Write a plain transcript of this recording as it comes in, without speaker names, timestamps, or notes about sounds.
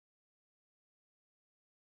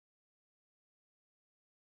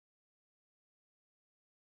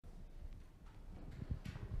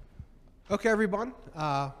Okay, everyone.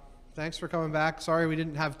 Thanks for coming back. Sorry we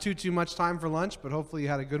didn't have too much time for lunch, but hopefully you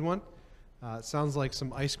had a good one. It sounds like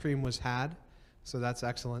some ice cream was had, so that's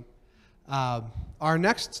excellent. Our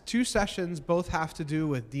next two sessions both have to do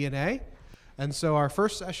with DNA. And so our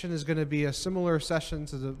first session is going to be a similar session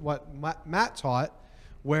to what Matt taught,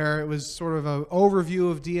 where it was sort of an overview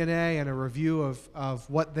of DNA and a review of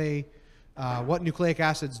what nucleic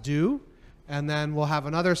acids do. And then we'll have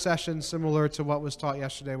another session similar to what was taught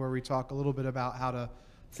yesterday, where we talk a little bit about how to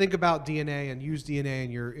think about DNA and use DNA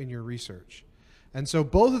in your research. And so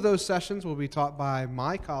both of those sessions will be taught by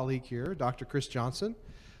my colleague here, Dr. Chris Johnson,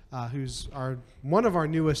 who's one of our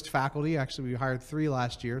newest faculty. Actually, we hired 3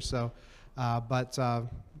 last year, but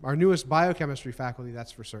our newest biochemistry faculty,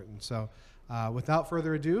 that's for certain. So without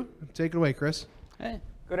further ado, take it away, Chris. Hey,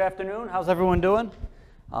 good afternoon. How's everyone doing?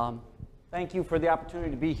 Thank you for the opportunity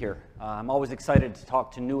to be here. I'm always excited to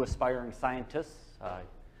talk to new aspiring scientists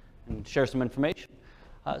and share some information.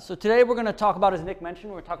 So today we're going to talk about, as Nick mentioned,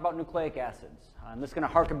 we're going to talk about nucleic acids. This is going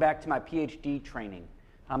to harken back to my PhD training.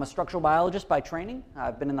 I'm a structural biologist by training.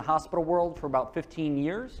 I've been in the hospital world for about 15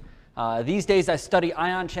 years. These days I study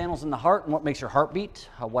ion channels in the heart and what makes your heart beat,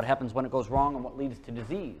 what happens when it goes wrong, and what leads to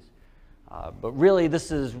disease. But really this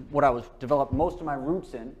is what I was developed most of my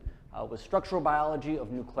roots in, was structural biology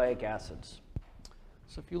of nucleic acids.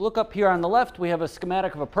 So if you look up here on the left, we have a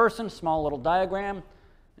schematic of a person, small little diagram.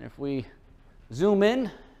 And if we zoom in,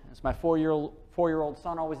 as my four-year-old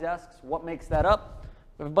son always asks, what makes that up?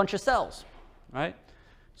 We have a bunch of cells, right?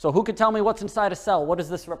 So who can tell me what's inside a cell? What does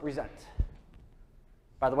this represent?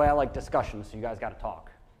 By the way, I like discussion, so you guys got to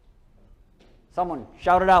talk. Someone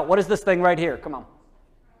shout it out. What is this thing right here? Come on.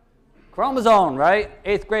 Chromosome, right?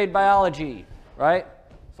 8th grade biology, right?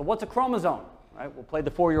 So what's a chromosome? Right? We'll play the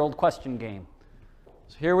 4-year-old question game.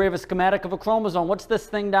 So here we have a schematic of a chromosome. What's this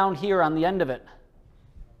thing down here on the end of it?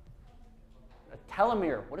 A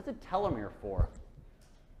telomere. What is a telomere for?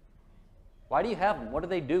 Why do you have them? What do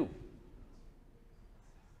they do?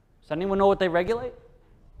 Does anyone know what they regulate?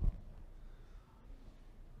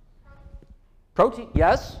 Protein.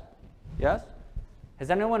 Yes? Yes? Has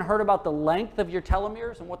anyone heard about the length of your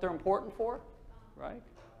telomeres and what they're important for? Right?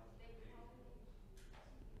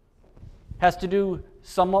 Has to do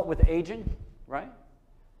somewhat with aging, right?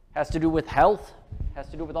 Has to do with health, has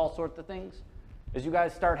to do with all sorts of things. As you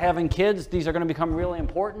guys start having kids, these are going to become really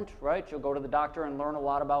important, right? You'll go to the doctor and learn a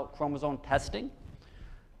lot about chromosome testing.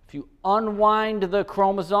 If you unwind the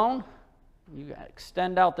chromosome, you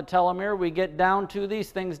extend out the telomere, we get down to these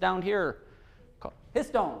things down here called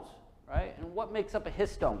histones, right? And what makes up a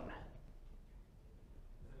histone?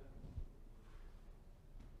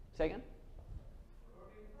 Say again?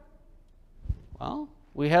 Well,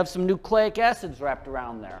 we have some nucleic acids wrapped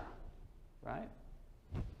around there, right?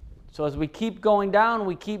 So as we keep going down,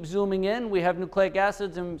 we keep zooming in, we have nucleic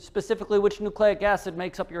acids, and specifically which nucleic acid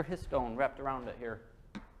makes up your histone wrapped around it here?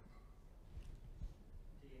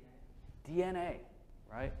 DNA,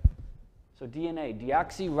 right? So DNA,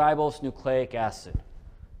 deoxyribose nucleic acid.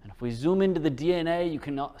 And if we zoom into the DNA, you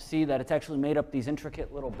can see that it's actually made up these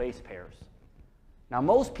intricate little base pairs. Now,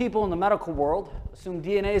 most people in the medical world assume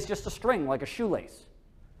DNA is just a string, like a shoelace.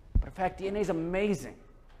 But in fact, DNA is amazing.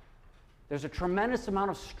 There's a tremendous amount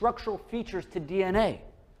of structural features to DNA. And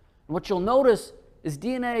what you'll notice is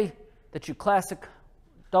DNA that you classic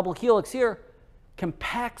double helix here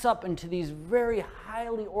compacts up into these very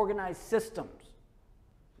highly organized systems.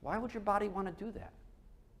 Why would your body want to do that?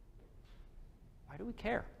 Why do we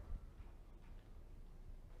care?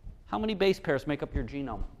 How many base pairs make up your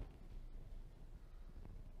genome?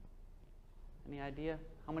 Any idea?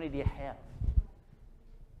 How many do you have?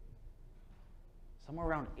 Somewhere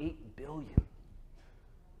around 8 billion,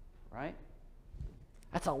 right?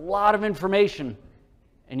 That's a lot of information,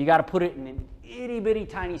 and you got to put it in an itty-bitty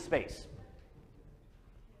tiny space.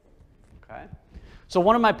 Okay? So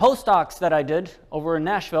one of my postdocs that I did over in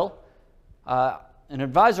Nashville, an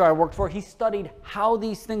advisor I worked for, he studied how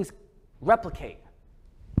these things replicate,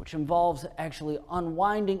 which involves actually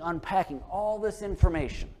unwinding, unpacking all this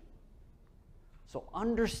information. So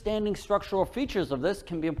understanding structural features of this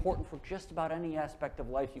can be important for just about any aspect of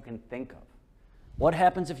life you can think of. What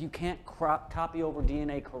happens if you can't copy over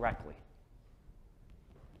DNA correctly?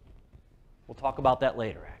 We'll talk about that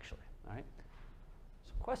later, actually. All right?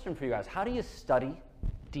 So question for you guys, how do you study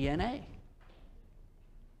DNA?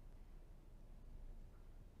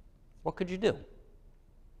 What could you do?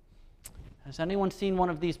 Has anyone seen one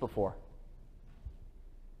of these before?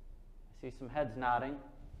 I see some heads nodding.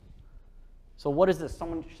 So what is this?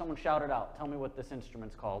 Someone shout it out. Tell me what this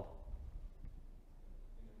instrument's called.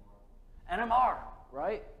 NMR,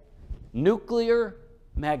 right? Nuclear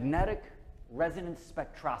magnetic resonance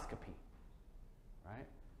spectroscopy. Right?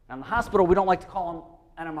 Now, in the hospital, we don't like to call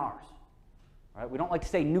them NMRs. Right? We don't like to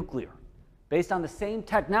say nuclear. Based on the same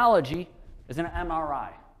technology as an MRI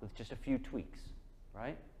with just a few tweaks.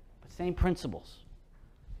 Right? But same principles.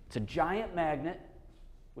 It's a giant magnet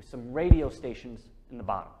with some radio stations in the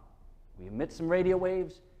bottom. We emit some radio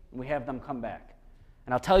waves, and we have them come back.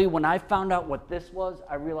 And I'll tell you, when I found out what this was,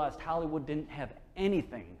 I realized Hollywood didn't have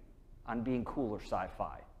anything on being cool or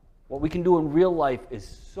sci-fi. What we can do in real life is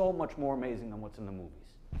so much more amazing than what's in the movies.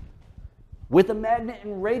 With a magnet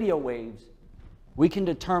and radio waves, we can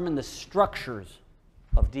determine the structures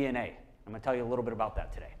of DNA. I'm going to tell you a little bit about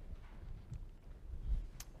that today.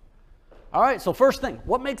 All right, so first thing,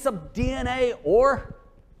 what makes up DNA, or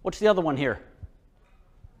what's the other one here?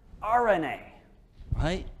 RNA,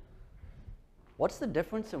 right? What's the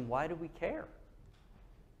difference and why do we care?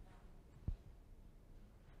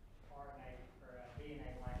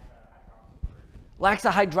 Lacks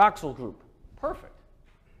a hydroxyl group. Perfect.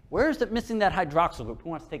 Where is it missing that hydroxyl group? Who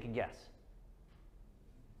wants to take a guess?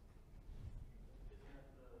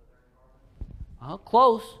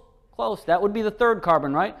 Close. Close. That would be the third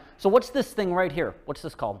carbon, right? So what's this thing right here? What's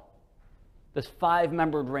this called? This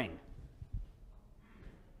 5-membered ring.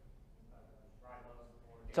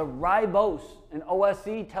 It's a ribose. And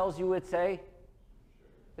OSE tells you it's a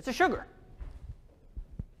sugar.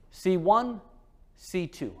 C1,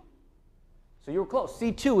 C2. So you were close.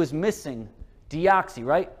 C2 is missing deoxy,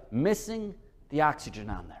 right? Missing the oxygen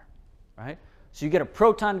on there, right? So you get a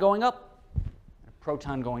proton going up and a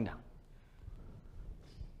proton going down.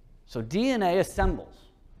 So DNA assembles.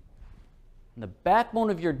 And the backbone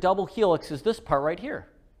of your double helix is this part right here.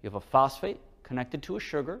 You have a phosphate connected to a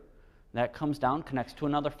sugar. That comes down, connects to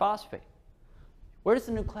another phosphate. Where does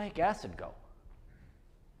the nucleic acid go?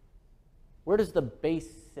 Where does the base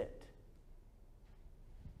sit?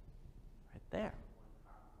 Right there.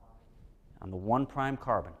 On the 1'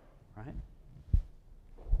 carbon, right?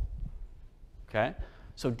 Okay?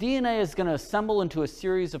 So DNA is going to assemble into a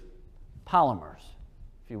series of polymers,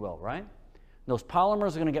 if you will, right? Those polymers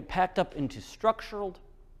are going to get packed up into structured,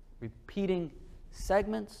 repeating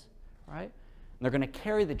segments, right? And they're going to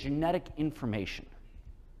carry the genetic information.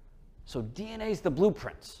 So DNA is the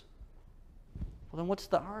blueprints. Well, then what's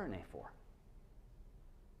the RNA for?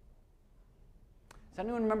 Does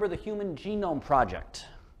anyone remember the Human Genome Project?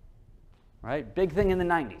 Right? Big thing in the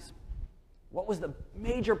 90s. What was the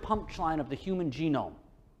major punchline of the human genome?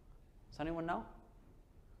 Does anyone know?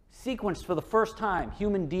 Sequenced for the first time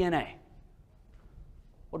human DNA.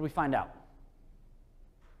 What did we find out?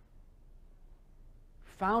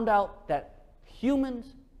 Found out that humans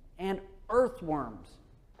and earthworms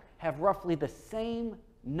have roughly the same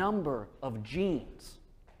number of genes.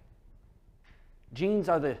 Genes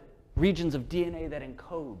are the regions of DNA that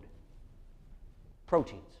encode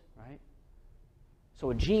proteins, right?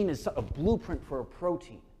 So a gene is a blueprint for a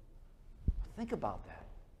protein. Think about that.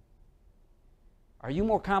 Are you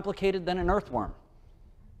more complicated than an earthworm?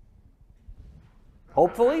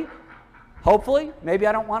 Hopefully. Hopefully. Maybe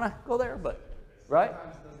I don't want to go there, but, right?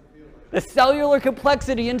 The cellular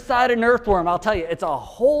complexity inside an earthworm, I'll tell you, it's a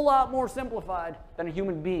whole lot more simplified than a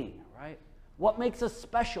human being, right? What makes us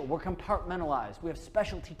special? We're compartmentalized. We have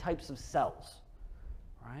specialty types of cells,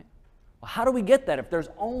 right? Well, how do we get that if there's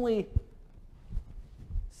only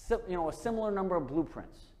a similar number of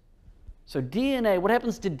blueprints? So DNA, what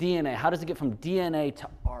happens to DNA? How does it get from DNA to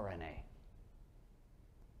RNA?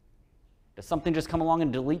 Does something just come along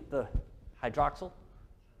and delete the hydroxyl?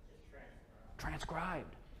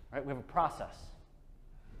 Transcribed. Right? We have a process.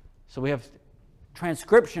 So we have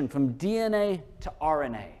transcription from DNA to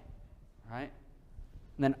RNA, right?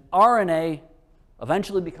 And then RNA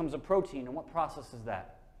eventually becomes a protein. And what process is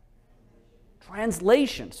that?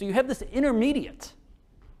 Translation. So you have this intermediate,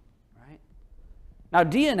 right? Now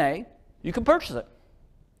DNA, you can purchase it.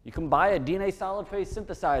 You can buy a DNA solid phase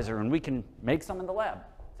synthesizer and we can make some in the lab.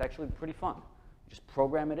 It's actually pretty fun. You just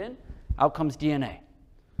program it in, out comes DNA.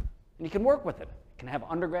 And you can work with it. Can have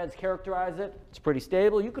undergrads characterize it. It's pretty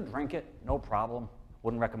stable. You could drink it, no problem.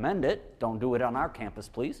 Wouldn't recommend it. Don't do it on our campus,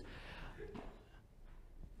 please.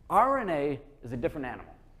 RNA is a different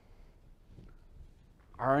animal.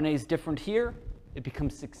 RNA is different here. It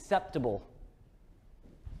becomes susceptible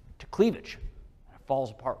to cleavage. It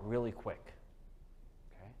falls apart really quick.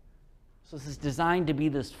 Okay? So this is designed to be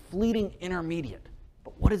this fleeting intermediate.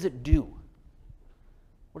 But what does it do?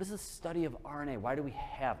 What is the study of RNA? Why do we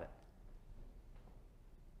have it?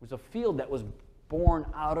 It was a field that was born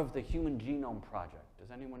out of the Human Genome Project. Does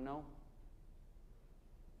anyone know?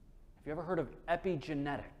 Have you ever heard of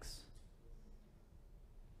epigenetics?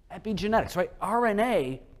 Epigenetics, right?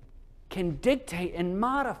 RNA can dictate and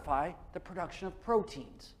modify the production of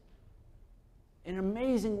proteins. In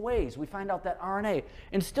amazing ways, we find out that RNA,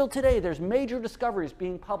 and still today, there's major discoveries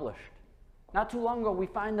being published. Not too long ago, we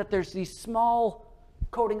find that there's these small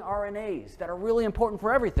coding RNAs that are really important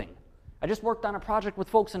for everything. I just worked on a project with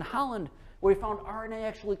folks in Holland where we found RNA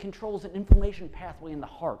actually controls an inflammation pathway in the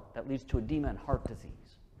heart that leads to edema and heart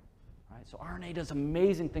disease. Right? So RNA does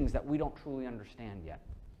amazing things that we don't truly understand yet.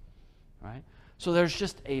 Right? So there's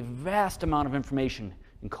just a vast amount of information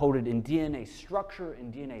encoded in DNA structure,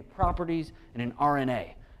 in DNA properties, and in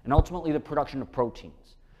RNA, and ultimately the production of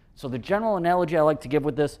proteins. So the general analogy I like to give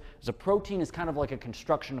with this is a protein is kind of like a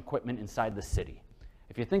construction equipment inside the city.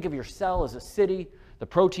 If you think of your cell as a city, the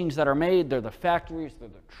proteins that are made, they're the factories, they're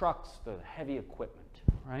the trucks, they're the heavy equipment,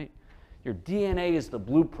 right? Your DNA is the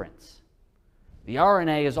blueprints. The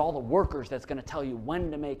RNA is all the workers that's going to tell you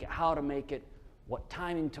when to make it, how to make it, what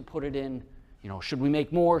timing to put it in. You know, should we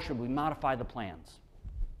make more? Should we modify the plans?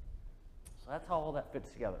 So that's how all that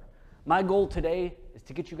fits together. My goal today is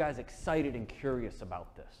to get you guys excited and curious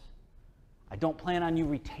about this. I don't plan on you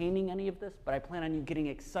retaining any of this, but I plan on you getting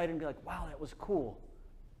excited and be like, wow, that was cool.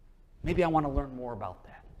 Maybe I want to learn more about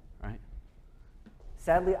that, right?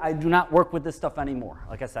 Sadly, I do not work with this stuff anymore.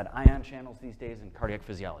 Like I said, ion channels these days in cardiac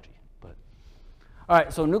physiology. But all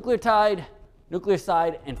right, so nucleotide,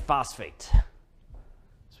 nucleoside, and phosphate.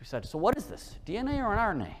 So we said, so what is this? DNA or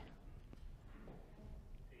an RNA?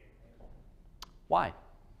 Why?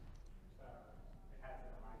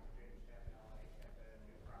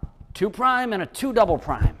 2' and a 2 double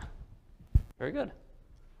prime. Very good.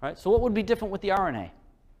 All right, so what would be different with the RNA?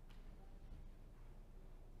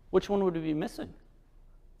 Which one would we be missing?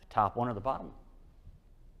 The top one or the bottom one?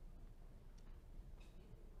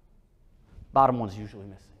 Bottom one's usually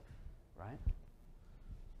missing, right?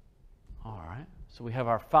 All right, so we have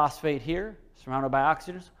our phosphate here, surrounded by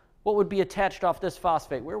oxygens. What would be attached off this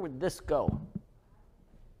phosphate? Where would this go?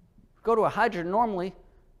 Go to a hydrogen normally,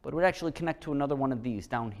 but it would actually connect to another one of these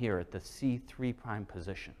down here at the C3'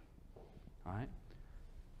 position. All right?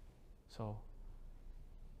 So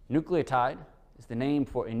nucleotide is the name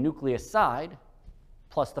for a nucleoside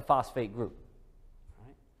plus the phosphate group. All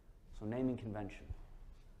right? So naming convention.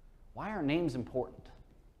 Why are names important?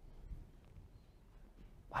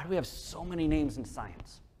 Why do we have so many names in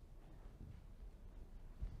science?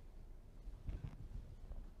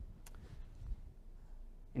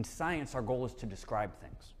 In science, our goal is to describe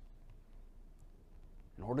things.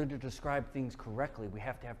 In order to describe things correctly, we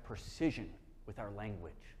have to have precision with our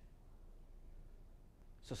language.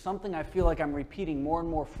 So something I feel like I'm repeating more and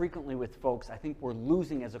more frequently with folks, I think we're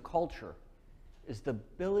losing as a culture, is the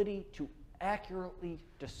ability to accurately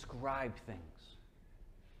describe things.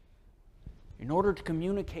 In order to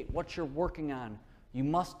communicate what you're working on, you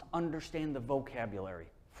must understand the vocabulary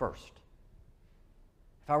first.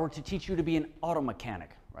 If I were to teach you to be an auto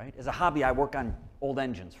mechanic, right? As a hobby, I work on old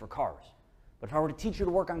engines for cars. But if I were to teach you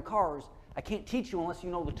to work on cars, I can't teach you unless you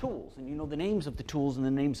know the tools, and you know the names of the tools and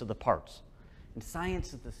the names of the parts. And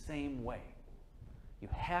science is the same way. You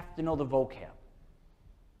have to know the vocab.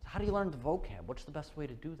 So how do you learn the vocab? What's the best way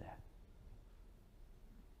to do that?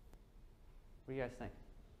 What do you guys think?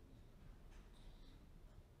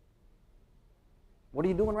 What are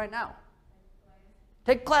you doing right now?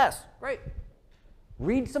 Take class. Great.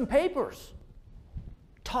 Read some papers.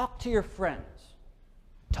 Talk to your friends.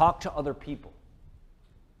 Talk to other people.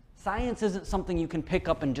 Science isn't something you can pick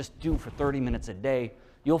up and just do for 30 minutes a day.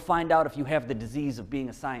 You'll find out if you have the disease of being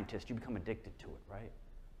a scientist, you become addicted to it, right?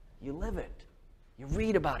 You live it. You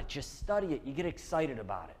read about it. You study it. You get excited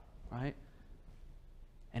about it, right?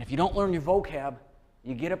 And if you don't learn your vocab,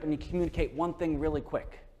 you get up and you communicate one thing really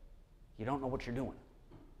quick. You don't know what you're doing,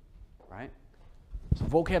 right? So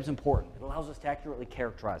vocab's important. It allows us to accurately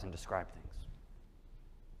characterize and describe things.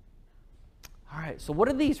 All right, so what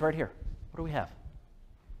are these right here? What do we have?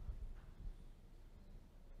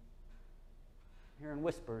 Hearing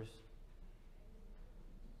whispers.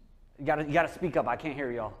 You gotta speak up. I can't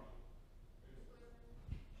hear y'all.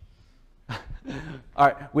 All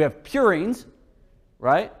right, we have purines,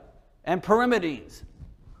 right? And pyrimidines.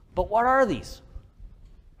 But what are these?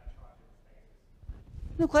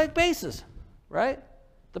 Nucleic bases, right?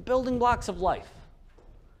 The building blocks of life.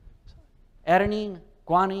 Adenine,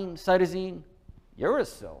 guanine, cytosine,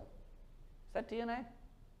 uracil. Is that DNA?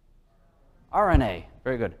 RNA.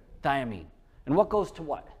 Very good. Thymine. And what goes to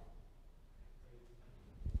what?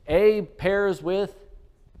 A pairs with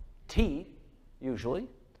T, usually.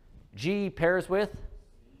 G pairs with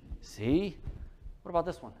C. What about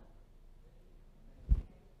this one?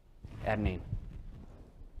 Adenine.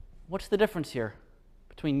 What's the difference here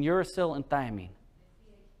between uracil and thymine?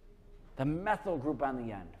 The methyl group on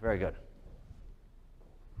the end. Very good.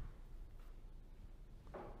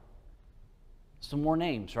 Some more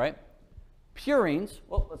names, right? Purines.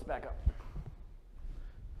 Well, let's back up.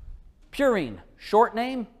 Purine, short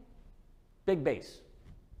name, big base.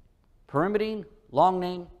 Pyrimidine, long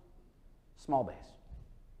name, small base.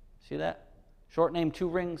 See that? Short name, 2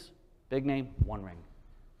 rings. Big name, 1 ring.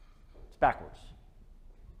 It's backwards.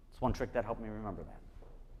 It's one trick that helped me remember that.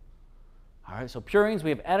 All right, so purines, we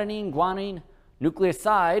have adenine, guanine,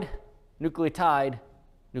 nucleoside, nucleotide,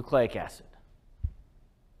 nucleic acid.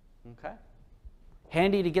 Okay?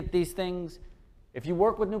 Handy to get these things. If you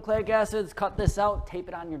work with nucleic acids, cut this out, tape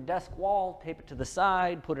it on your desk wall, tape it to the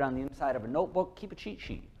side, put it on the inside of a notebook, keep a cheat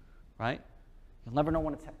sheet, right? You'll never know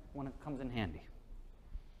when it comes in handy.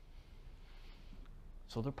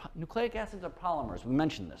 So nucleic acids are polymers. We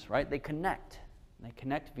mentioned this, right? They connect. They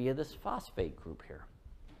connect via this phosphate group here.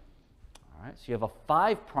 All right, so you have a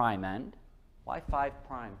 5' end. Why 5'?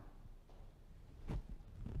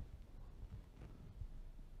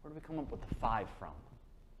 Where do we come up with the 5 from?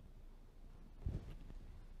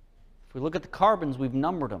 If we look at the carbons, we've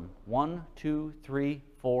numbered them. 1, 2, 3,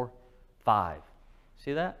 4, 5.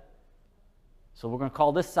 See that? So we're going to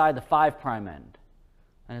call this side the 5' end.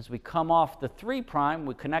 And as we come off the 3',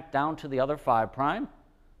 we connect down to the other 5'.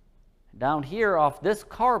 Down here, off this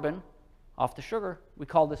carbon, off the sugar, we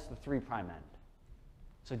call this the 3' end.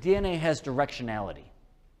 So DNA has directionality.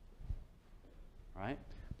 Right?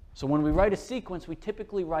 So when we write a sequence, we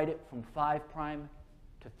typically write it from 5'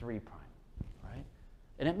 to 3'. Right?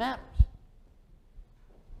 And it matters.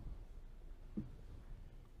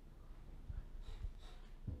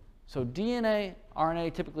 So DNA,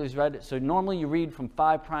 RNA typically is read, so normally you read from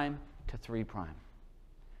 5' to 3'.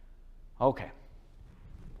 Okay.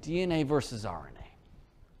 DNA versus RNA.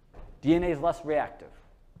 DNA is less reactive.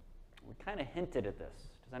 We kind of hinted at this.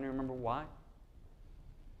 Does anyone remember why?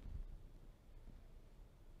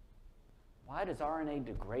 Why does RNA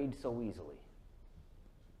degrade so easily?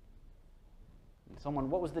 Someone,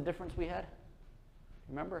 what was the difference we had?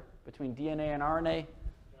 Remember, between DNA and RNA?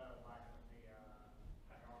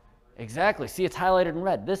 Exactly. See, it's highlighted in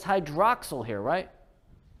red. This hydroxyl here, right?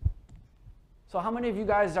 So how many of you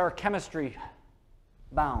guys are chemistry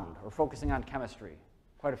bound or focusing on chemistry?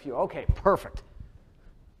 Quite a few. Okay, perfect.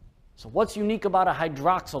 So what's unique about a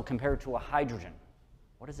hydroxyl compared to a hydrogen?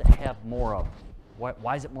 What does it have more of?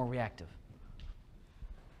 Why is it more reactive?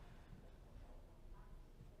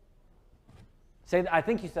 I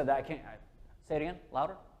think you said that. I can't. Say it again,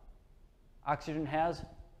 louder. Oxygen has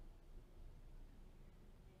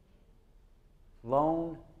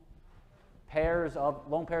lone pairs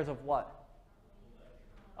of what?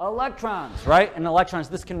 Electrons, right? And electrons,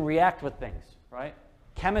 this can react with things, right?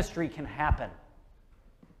 Chemistry can happen,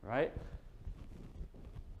 right?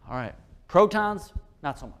 All right. Protons,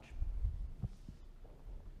 not so much.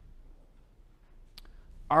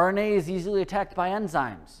 RNA is easily attacked by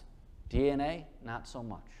enzymes. DNA, not so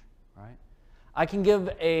much, right? I can give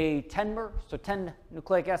a 10-mer, so 10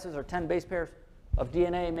 nucleic acids or 10 base pairs of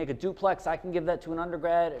DNA, make a duplex. I can give that to an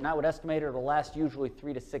undergrad, and I would estimate it will last usually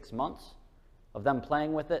 3 to 6 months of them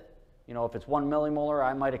playing with it. You know, if it's 1 millimolar,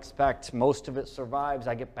 I might expect most of it survives.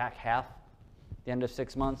 I get back half at the end of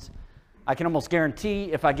 6 months. I can almost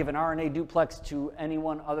guarantee if I give an RNA duplex to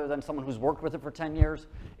anyone other than someone who's worked with it for 10 years,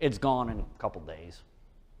 it's gone in a couple days.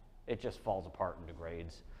 It just falls apart and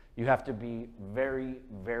degrades. You have to be very,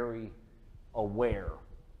 very aware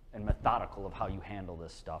and methodical of how you handle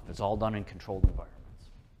this stuff. It's all done in controlled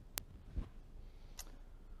environments.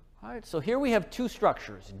 All right, so here we have 2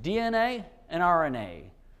 structures, DNA and RNA.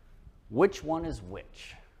 Which one is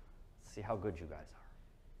which? Let's see how good you guys are.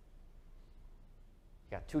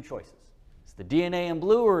 You got 2 choices. Is the DNA in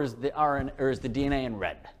blue or is the RNA or is the DNA in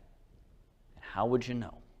red? And how would you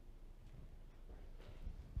know?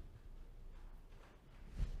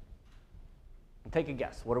 Take a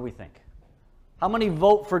guess. What do we think? How many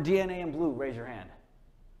vote for DNA in blue? Raise your hand.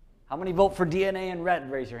 How many vote for DNA in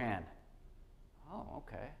red? Raise your hand. Oh,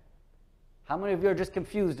 okay. How many of you are just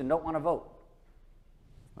confused and don't want to vote?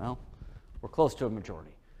 Well, we're close to a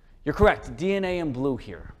majority. You're correct. DNA in blue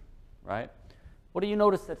here, right? What do you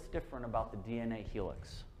notice that's different about the DNA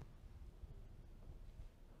helix?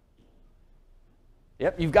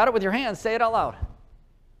 Yep, you've got it with your hands. Say it out loud.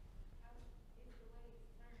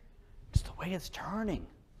 It's the way it's turning.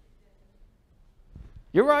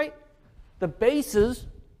 You're right. The bases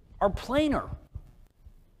are planar,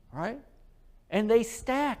 right? And they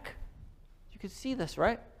stack. You can see this,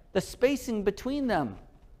 right? The spacing between them.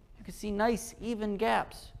 You can see nice, even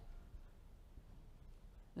gaps.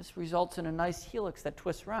 This results in a nice helix that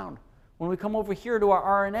twists around. When we come over here to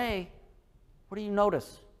our RNA, what do you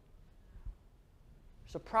notice?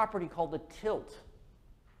 There's a property called the tilt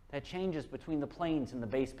that changes between the planes and the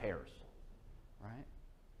base pairs, right?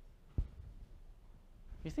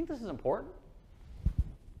 You think this is important?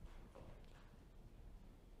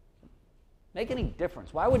 Make any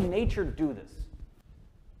difference? Why would nature do this?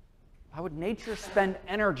 Why would nature spend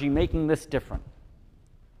energy making this different?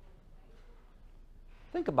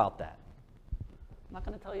 Think about that. I'm not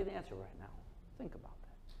going to tell you the answer right now. Think about that.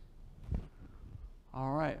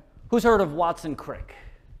 All right. Who's heard of Watson-Crick?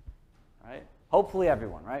 Right? Hopefully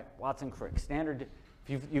everyone, right? Watson-Crick. Standard.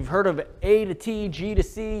 If you've heard of A to T, G to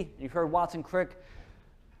C, you've heard Watson-Crick.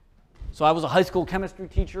 So I was a high school chemistry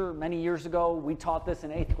teacher many years ago. We taught this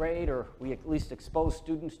in 8th grade, or we at least exposed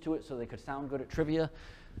students to it so they could sound good at trivia.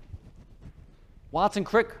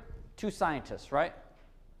 Watson-Crick, two scientists, right?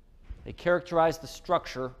 They characterized the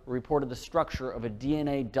structure, reported the structure of a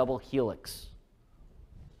DNA double helix.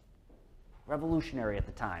 Revolutionary at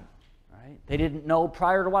the time, right? They didn't know,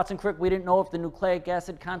 prior to Watson-Crick, we didn't know if the nucleic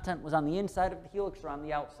acid content was on the inside of the helix or on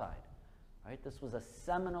the outside, right? This was a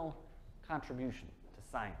seminal contribution to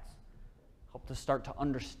science. Helped us start to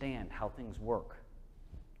understand how things work.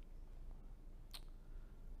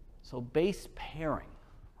 So base pairing,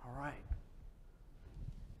 all right.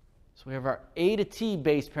 So we have our A to T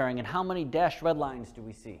base pairing, and how many dashed red lines do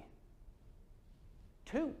we see?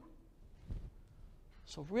 2.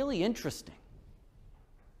 So really interesting.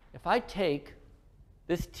 If I take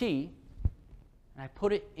this T and I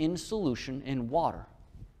put it in solution in water,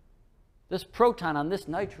 this proton on this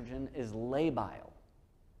nitrogen is labile.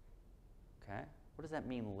 Okay? What does that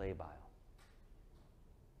mean, labile?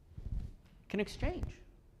 Can exchange.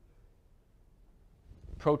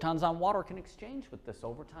 Protons on water can exchange with this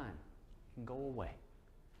over time. Can go away.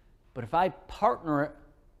 But if I partner it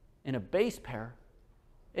in a base pair,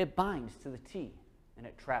 it binds to the T and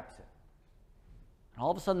it traps it. And all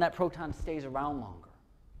of a sudden that proton stays around longer.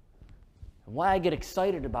 And why I get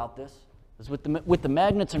excited about this is with the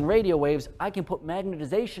magnets and radio waves, I can put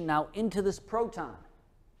magnetization now into this proton.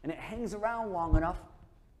 And it hangs around long enough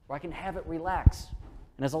where I can have it relax.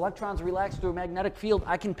 And as electrons relax through a magnetic field,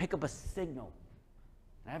 I can pick up a signal.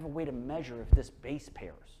 And I have a way to measure if this base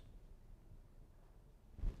pairs.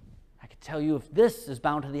 I can tell you if this is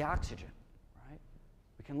bound to the oxygen, right?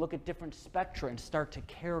 We can look at different spectra and start to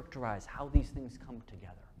characterize how these things come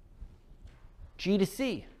together. G to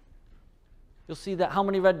C. You'll see that how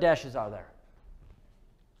many red dashes are there?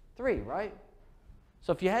 3, right?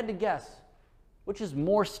 So if you had to guess, which is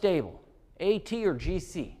more stable, AT or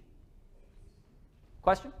GC?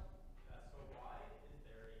 Question? So why is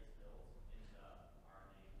there a tilt in the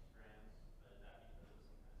RNA strands? Is that because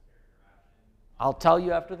of some kind of steric interaction? I'll tell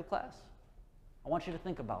you after the class. I want you to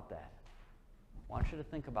think about that. I want you to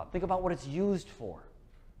think about what it's used for.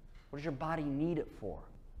 What does your body need it for?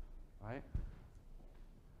 Right?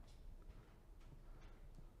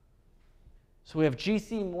 So we have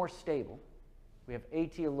GC more stable. We have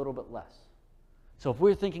AT a little bit less. So if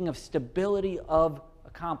we're thinking of stability of a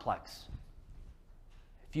complex,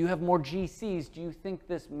 if you have more GCs, do you think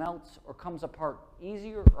this melts or comes apart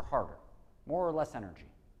easier or harder? More or less energy?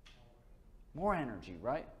 More energy,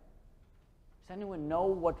 right? Does anyone know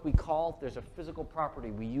what we call, there's a physical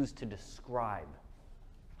property we use to describe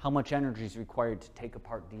how much energy is required to take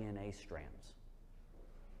apart DNA strands?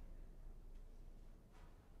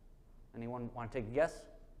 Anyone want to take a guess?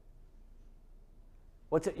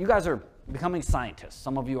 What's it? You guys are becoming scientists.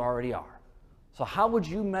 Some of you already are. So how would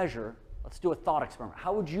you measure, let's do a thought experiment.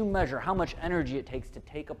 How would you measure how much energy it takes to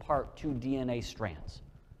take apart 2 DNA strands?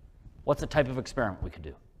 What's the type of experiment we could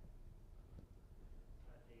do?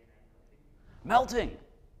 Melting.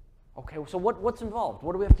 Okay, so what's involved?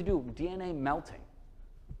 What do we have to do? DNA melting.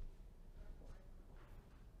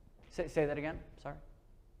 Say that again. Sorry.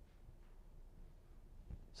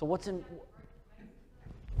 So what's in...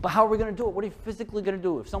 But how are we going to do it? What are you physically going to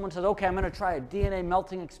do? If someone says, okay, I'm going to try a DNA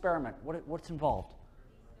melting experiment, what's involved?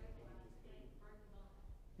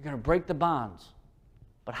 You're going to break the bonds.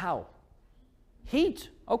 But how? Heat.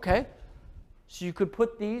 Okay. So you could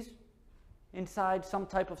put these inside some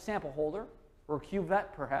type of sample holder, or a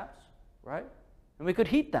cuvette perhaps, right? And we could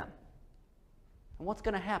heat them. And what's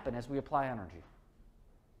going to happen as we apply energy?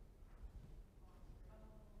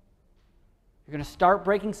 You're going to start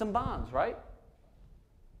breaking some bonds, right?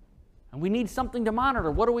 And we need something to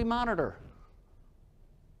monitor. What do we monitor?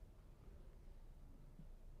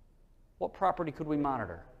 What property could we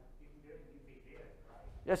monitor?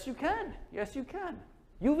 Yes, you can. Yes, you can.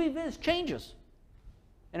 UV vis changes.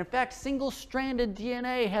 And in fact, single-stranded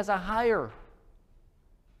DNA has a higher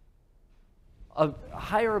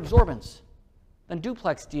absorbance than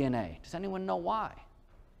duplex DNA. Does anyone know why?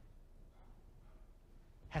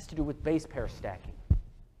 Has to do with base pair stacking,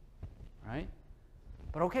 right?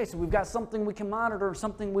 But okay, so we've got something we can monitor,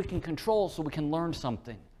 something we can control, so we can learn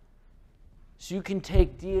something. So you can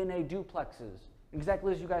take DNA duplexes,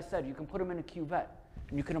 exactly as you guys said, you can put them in a cuvette,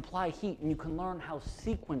 and you can apply heat, and you can learn how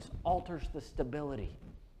sequence alters the stability.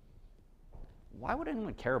 Why would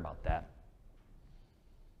anyone care about that?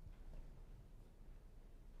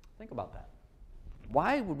 Think about that.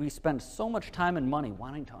 Why would we spend so much time and money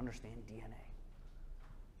wanting to understand DNA?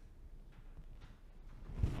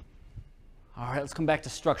 All right, let's come back to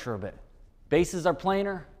structure a bit. Bases are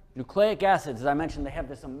planar. Nucleic acids, as I mentioned, they have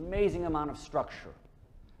this amazing amount of structure.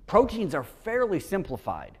 Proteins are fairly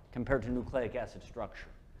simplified compared to nucleic acid structure.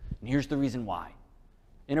 And here's the reason why.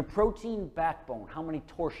 In a protein backbone, how many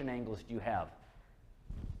torsion angles do you have?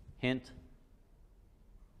 Hint.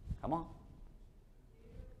 Come on.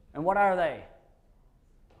 And what are they?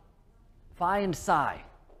 Phi and psi.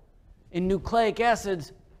 In nucleic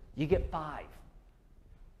acids, you get 5.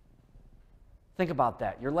 Think about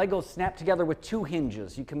that. Your Legos snap together with 2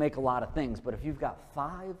 hinges. You can make a lot of things, but if you've got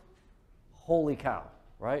 5, holy cow,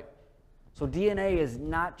 right? So DNA is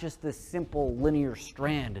not just this simple linear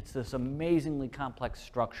strand. It's this amazingly complex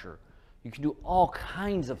structure. You can do all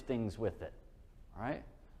kinds of things with it, all right?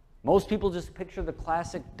 Most people just picture the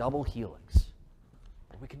classic double helix.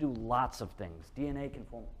 We can do lots of things. DNA can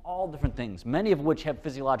form all different things, many of which have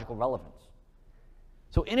physiological relevance.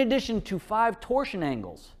 So in addition to 5 torsion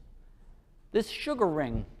angles, this sugar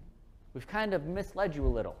ring, we've kind of misled you a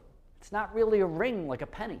little. It's not really a ring like a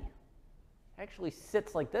penny. It actually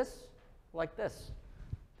sits like this, like this.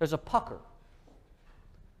 There's a pucker.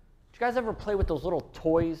 Did you guys ever play with those little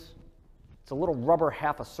toys? It's a little rubber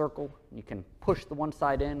half a circle. You can push the one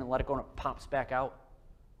side in and let it go and it pops back out,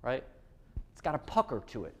 right? It's got a pucker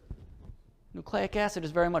to it. Nucleic acid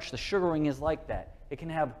is very much, the sugar ring is like that. It can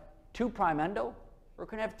have 2' endo or it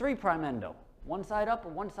can have 3' endo. One side up or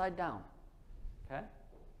one side down. Okay?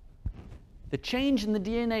 The change in the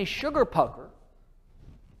DNA sugar pucker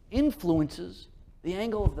influences the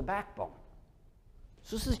angle of the backbone.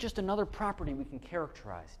 So this is just another property we can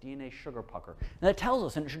characterize, DNA sugar pucker. And that tells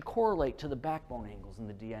us, and it should correlate to the backbone angles in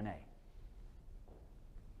the DNA.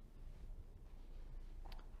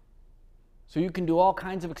 So you can do all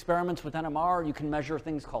kinds of experiments with NMR. You can measure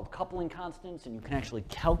things called coupling constants, and you can actually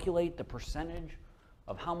calculate the percentage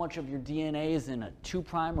of how much of your DNA is in a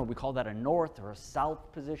 2', or we call that a north or a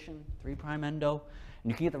south position, 3' endo.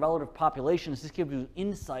 And you can get the relative populations. This gives you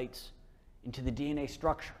insights into the DNA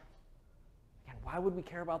structure. Again, why would we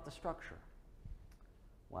care about the structure?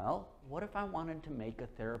 Well, what if I wanted to make a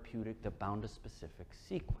therapeutic that bound a specific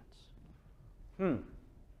sequence?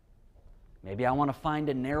 Maybe I want to find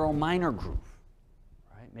a narrow minor groove,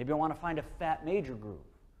 right? Maybe I want to find a fat major groove.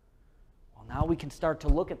 Well, now we can start to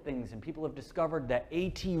look at things, and people have discovered that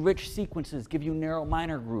AT-rich sequences give you narrow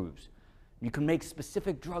minor grooves. You can make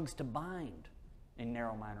specific drugs to bind in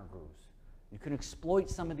narrow minor grooves. You can exploit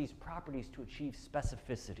some of these properties to achieve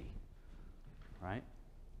specificity, right?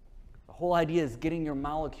 The whole idea is getting your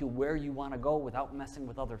molecule where you want to go without messing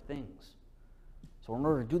with other things. So in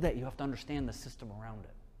order to do that, you have to understand the system around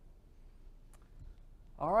it.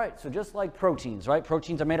 All right, so just like proteins, right?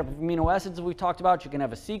 Proteins are made up of amino acids, as we talked about. You can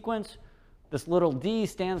have a sequence. This little D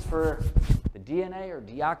stands for the DNA or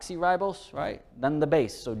deoxyribose, right? Then the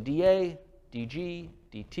base, so DA, DG,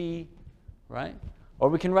 DT, right? Or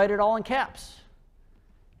we can write it all in caps,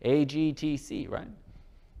 AGTC, right?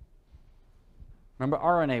 Remember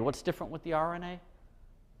RNA, what's different with the RNA?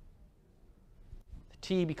 The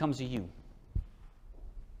T becomes a U.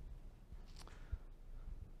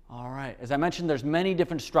 All right, as I mentioned, there's many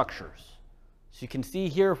different structures. So you can see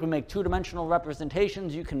here, if we make 2-dimensional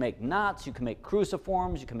representations, you can make knots, you can make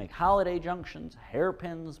cruciforms, you can make holiday junctions,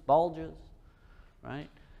 hairpins, bulges, right?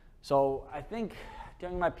 So I think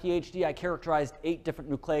during my PhD, I characterized 8 different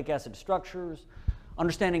nucleic acid structures.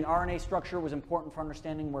 Understanding RNA structure was important for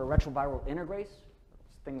understanding where retroviral integrase,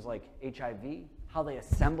 things like HIV, how they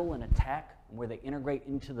assemble and attack, and where they integrate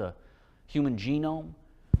into the human genome.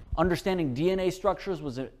 Understanding DNA structures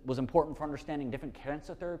was important for understanding different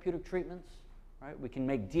cancer therapeutic treatments. Right? We can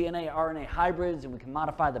make DNA, RNA hybrids, and we can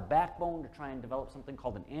modify the backbone to try and develop something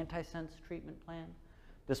called an antisense treatment plan.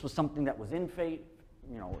 This was something that was in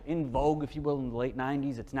vogue, if you will, in the late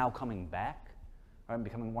 90s. It's now coming back, right, and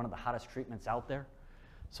becoming one of the hottest treatments out there.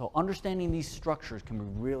 So understanding these structures can be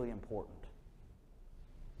really important.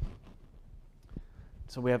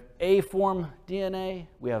 So we have A-form DNA,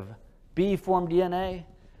 we have B-form DNA,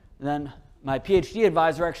 and then my PhD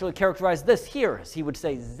advisor actually characterized this here, as he would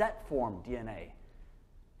say Z-form DNA.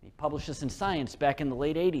 He published this in Science back in the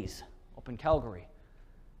late 80s up in Calgary.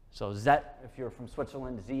 So Z if you're from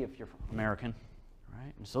Switzerland, Z if you're American.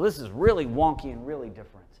 Right? And so this is really wonky and really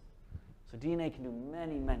different. So DNA can do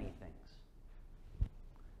many, many things.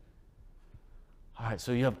 All right,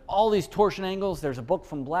 so you have all these torsion angles. There's a book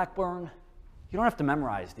from Blackburn. You don't have to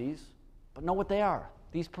memorize these, but know what they are.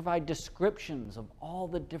 These provide descriptions of all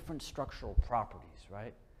the different structural properties,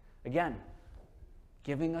 right? Again,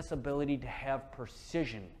 giving us ability to have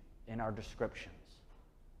precision in our descriptions,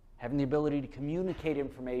 having the ability to communicate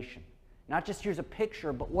information. Not just here's a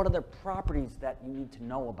picture, but what are the properties that you need to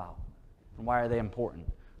know about, and why are they important,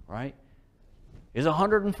 right? Is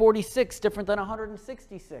 146 different than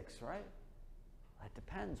 166, right? That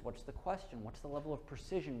depends. What's the question? What's the level of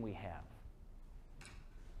precision we have?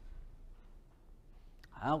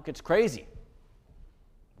 Well, it gets crazy.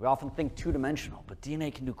 We often think two-dimensional, but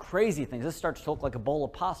DNA can do crazy things. This starts to look like a bowl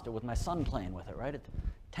of pasta with my son playing with it, right? It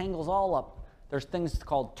tangles all up. There's things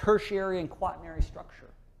called tertiary and quaternary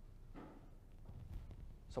structure.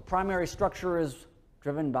 So primary structure is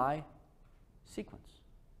driven by sequence.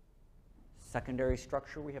 Secondary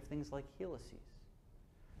structure, we have things like helices.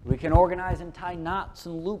 We can organize and tie knots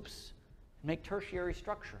and loops and make tertiary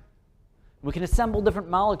structure. We can assemble different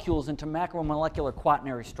molecules into macromolecular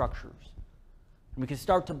quaternary structures. And we can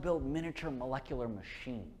start to build miniature molecular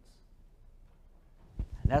machines.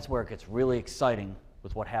 And that's where it gets really exciting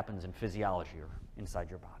with what happens in physiology or inside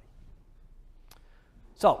your body.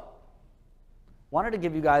 So, wanted to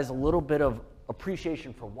give you guys a little bit of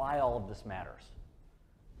appreciation for why all of this matters.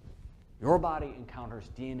 Your body encounters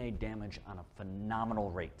DNA damage on a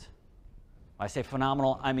phenomenal rate. When I say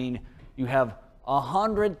phenomenal, I mean you have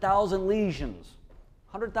 100,000 lesions.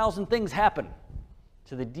 100,000 things happen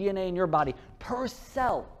to the DNA in your body per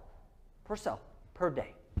cell, per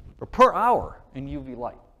day, or per hour in UV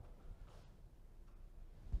light.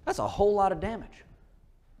 That's a whole lot of damage.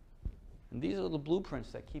 And these are the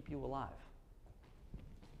blueprints that keep you alive.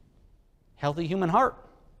 Healthy human heart.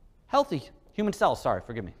 Healthy human cells, sorry,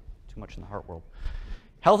 forgive me. Too much in the heart world.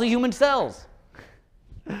 Healthy human cells.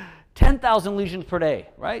 10,000 lesions per day,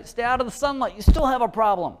 right? Stay out of the sunlight, you still have a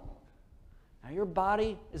problem. Now your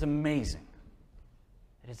body is amazing.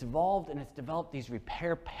 It has evolved and it's developed these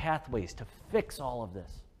repair pathways to fix all of this.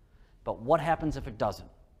 But what happens if it doesn't?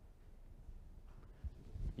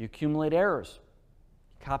 You accumulate errors.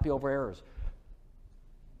 You copy over errors.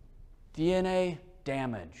 DNA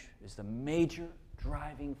damage is the major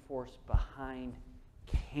driving force behind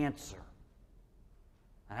cancer.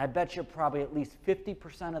 And I bet you probably at least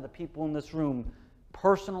 50% of the people in this room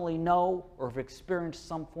personally know or have experienced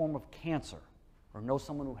some form of cancer or know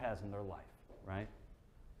someone who has in their life, right?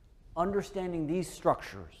 Understanding these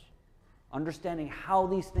structures, understanding how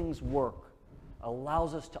these things work,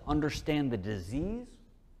 allows us to understand the disease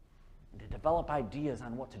and to develop ideas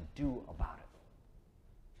on what to do about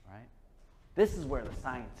it, right? This is where the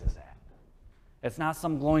science is at. It's not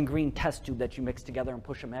some glowing green test tube that you mix together and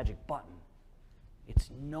push a magic button. It's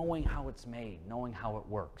knowing how it's made, knowing how it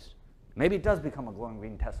works. Maybe it does become a glowing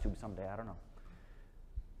green test tube someday, I don't know.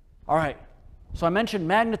 All right, so I mentioned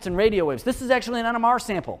magnets and radio waves. This is actually an NMR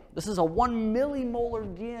sample. This is a 1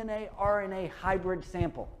 millimolar DNA RNA hybrid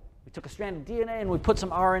sample. We took a strand of DNA and we put some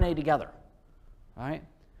RNA together, all right?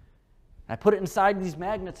 I put it inside these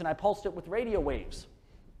magnets and I pulsed it with radio waves.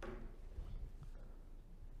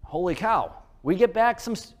 Holy cow. We get back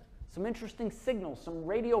some interesting signals, some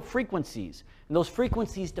radio frequencies, and those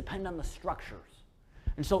frequencies depend on the structures.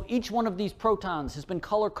 And so each one of these protons has been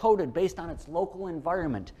color-coded based on its local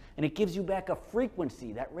environment, and it gives you back a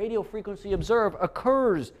frequency. That radio frequency observed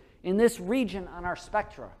occurs in this region on our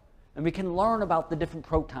spectra, and we can learn about the different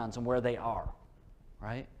protons and where they are,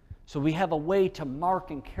 right? So we have a way to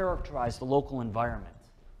mark and characterize the local environment.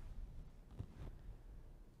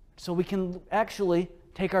 So we can actually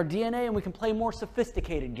take our DNA and we can play more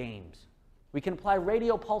sophisticated games. We can apply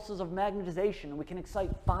radio pulses of magnetization and we can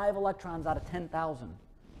excite 5 electrons out of 10,000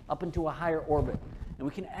 up into a higher orbit. And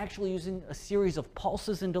we can actually, using a series of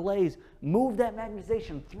pulses and delays, move that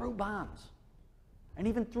magnetization through bonds and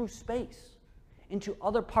even through space into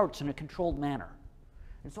other parts in a controlled manner.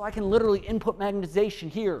 And so I can literally input magnetization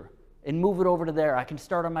here and move it over to there. I can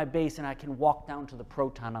start on my base and I can walk down to the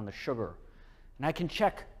proton on the sugar. And I can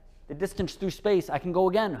check the distance through space. I can go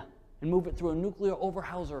again and move it through a nuclear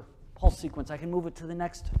Overhauser pulse sequence. I can move it to the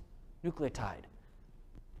next nucleotide.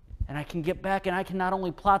 And I can get back and I can not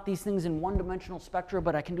only plot these things in one-dimensional spectra,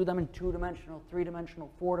 but I can do them in 2-dimensional,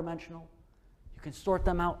 3-dimensional, 4-dimensional. You can sort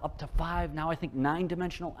them out up to 5. Now I think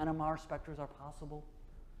 9-dimensional NMR spectras are possible.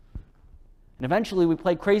 And eventually we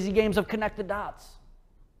play crazy games of connect the dots.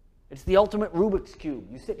 It's the ultimate Rubik's Cube.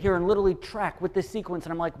 You sit here and literally track with this sequence,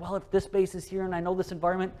 and I'm like, well, if this base is here and I know this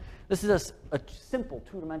environment, this is a simple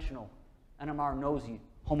two-dimensional NMR nosy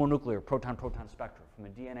homonuclear proton-proton spectrum from a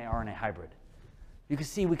DNA-RNA hybrid. You can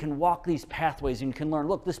see we can walk these pathways, and you can learn,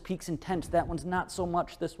 look, this peak's intense, that one's not so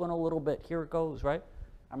much, this one a little bit, here it goes, right?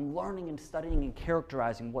 I'm learning and studying and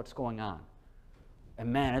characterizing what's going on.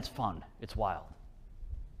 And man, it's fun. It's wild.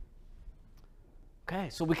 Okay,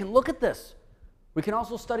 so we can look at this. We can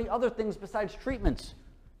also study other things besides treatments.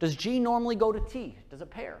 Does G normally go to T? Does it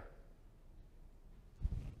pair?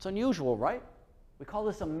 It's unusual, right? We call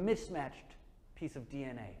this a mismatched piece of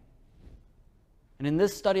DNA. And in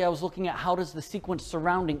this study, I was looking at how does the sequence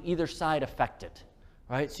surrounding either side affect it,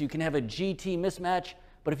 right? So you can have a GT mismatch,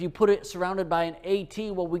 but if you put it surrounded by an AT,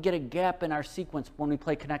 well, we get a gap in our sequence when we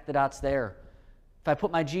play connect the dots there. If I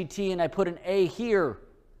put my GT and I put an A here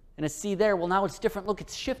and a C there, well, now it's different. Look,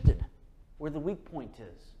 it's shifted where the weak point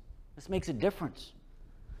is. This makes a difference.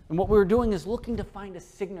 And what we were doing is looking to find a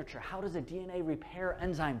signature. How does a DNA repair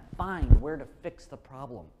enzyme find where to fix the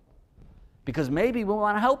problem? Because maybe we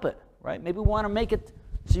want to help it, right? Maybe we want to make it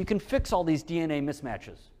so you can fix all these DNA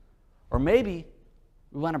mismatches. Or maybe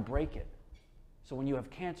we want to break it. So when you have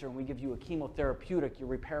cancer and we give you a chemotherapeutic, your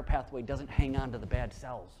repair pathway doesn't hang on to the bad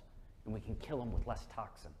cells, and we can kill them with less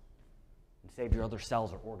toxin and save your other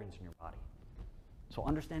cells or organs in your body. So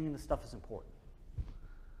understanding this stuff is important.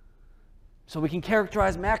 So we can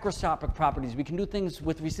characterize macroscopic properties. We can do things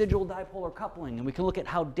with residual dipolar coupling, and we can look at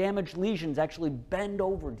how damaged lesions actually bend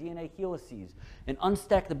over DNA helices and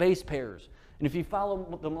unstack the base pairs. And if you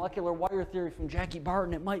follow the molecular wire theory from Jackie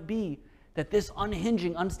Barton, it might be that this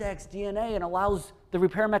unhinging unstacks DNA and allows the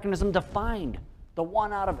repair mechanism to find the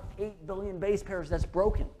 1 out of 8 billion base pairs that's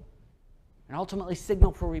broken and ultimately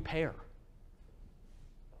signal for repair.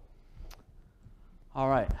 All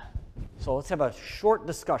right, so let's have a short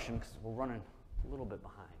discussion because we're running a little bit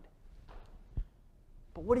behind.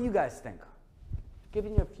 But what do you guys think?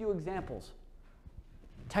 Giving you a few examples.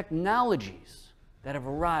 Technologies that have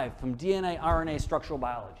arrived from DNA, RNA, structural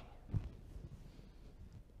biology.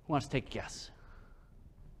 Who wants to take a guess?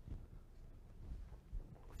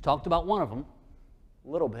 We've talked about one of them a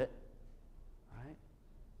little bit, right?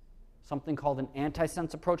 Something called an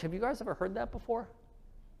antisense approach. Have you guys ever heard that before?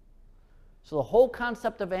 So the whole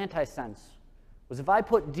concept of antisense was if I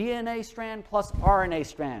put DNA strand plus RNA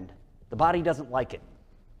strand, the body doesn't like it,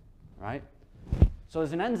 right? So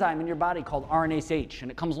there's an enzyme in your body called RNase H, and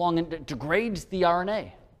it comes along and degrades the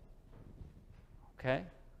RNA. Okay?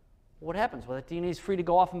 What happens? Well, that DNA is free to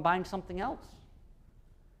go off and bind something else.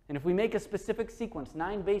 And if we make a specific sequence,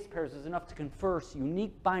 9 base pairs is enough to confer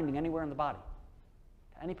unique binding anywhere in the body,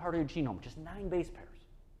 to any part of your genome, just 9 base pairs.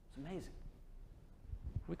 It's amazing.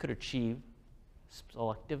 We could achieve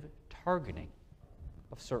selective targeting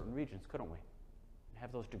of certain regions, couldn't we? And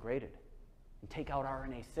have those degraded and take out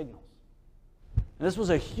RNA signals. And this was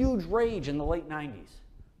a huge rage in the late 90s,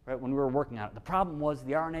 right, when we were working on it. The problem was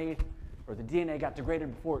the RNA or the DNA got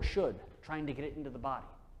degraded before it should, trying to get it into the body.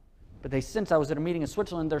 But since I was at a meeting in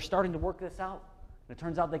Switzerland, they're starting to work this out. And it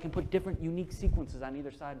turns out they can put different unique sequences on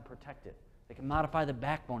either side and protect it. They can modify the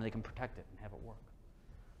backbone, and they can protect it and have it work.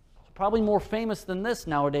 So probably more famous than this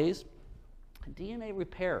nowadays, DNA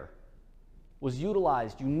repair was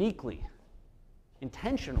utilized uniquely,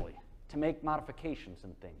 intentionally, to make modifications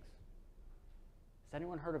in things. Has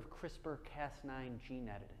anyone heard of CRISPR-Cas9 gene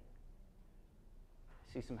editing?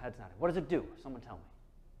 I see some heads nodding. What does it do? Someone tell me.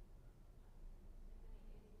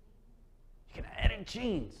 You can edit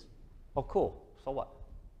genes. Oh, cool. So what?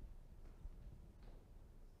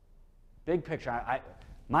 Big picture.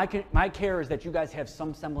 My care is that you guys have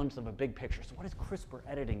some semblance of a big picture. So what does CRISPR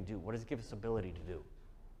editing do? What does it give us ability to do?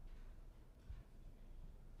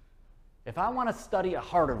 If I want to study a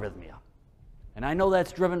heart arrhythmia, and I know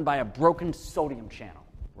that's driven by a broken sodium channel,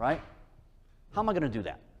 right? How am I going to do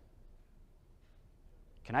that?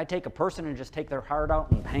 Can I take a person and just take their heart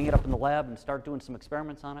out and hang it up in the lab and start doing some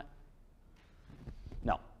experiments on it?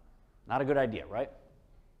 No, not a good idea, right?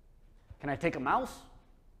 Can I take a mouse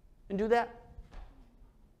and do that?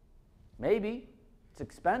 Maybe. It's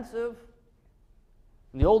expensive.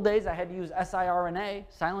 In the old days, I had to use siRNA,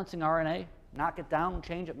 silencing RNA, knock it down,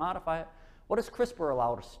 change it, modify it. What does CRISPR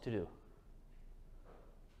allow us to do? If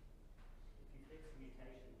you fix the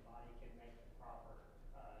mutation, the body can make the proper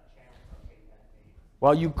channel protein that it needs.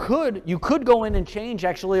 Well, you could go in and change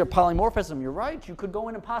actually a polymorphism. You're right. You could go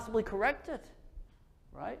in and possibly correct it,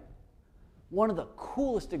 right? One of the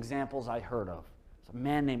coolest examples I heard of is a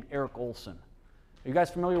man named Eric Olson. Are you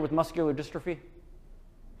guys familiar with muscular dystrophy?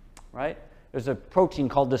 Right? There's a protein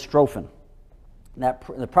called dystrophin.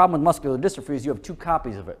 The problem with muscular dystrophy is you have 2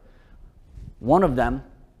 copies of it. One of them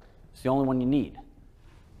is the only one you need.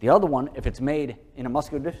 The other one, if it's made in a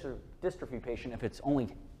muscular dystrophy patient, if it's only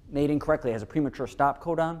made incorrectly, has a premature stop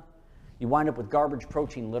codon, you wind up with garbage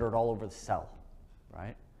protein littered all over the cell,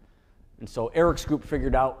 right? And so Eric's group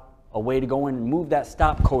figured out a way to go in and move that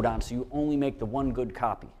stop codon so you only make the one good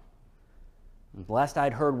copy. And the last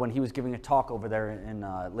I'd heard when he was giving a talk over there in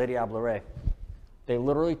Lady Ableret, they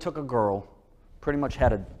literally took a girl, pretty much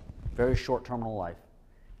had a very short terminal life.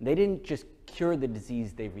 And they didn't just cure the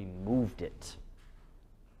disease, they removed it.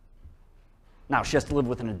 Now, she has to live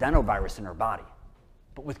with an adenovirus in her body.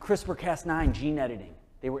 But with CRISPR-Cas9 gene editing,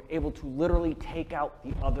 they were able to literally take out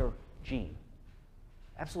the other gene.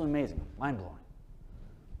 Absolutely amazing, mind-blowing.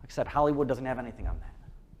 Like I said, Hollywood doesn't have anything on that.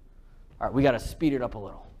 All right, we got to speed it up a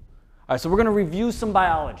little. All right, so we're going to review some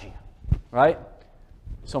biology, right?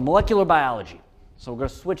 So molecular biology. So we're going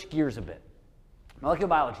to switch gears a bit. Molecular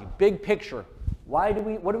biology, big picture. What do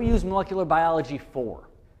we use molecular biology for?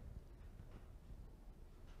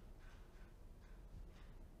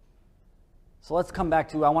 So let's come back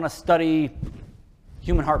to, I want to study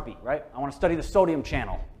human heartbeat, right? I want to study the sodium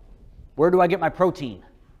channel. Where do I get my protein?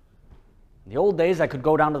 In the old days, I could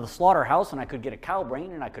go down to the slaughterhouse and I could get a cow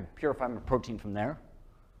brain and I could purify my protein from there,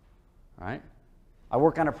 right? I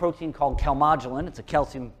work on a protein called calmodulin. It's a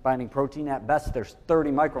calcium-binding protein. At best, there's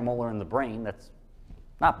 30 micromolar in the brain. That's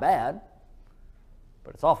not bad,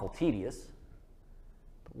 but it's awful tedious.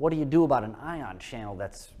 But what do you do about an ion channel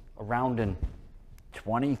that's around in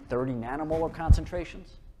 20, 30 nanomolar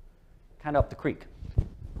concentrations? Kind of up the creek.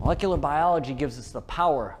 Molecular biology gives us the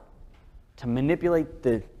power to manipulate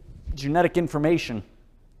the genetic information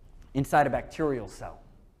inside a bacterial cell,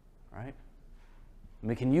 right? And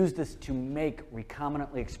we can use this to make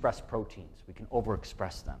recombinantly expressed proteins. We can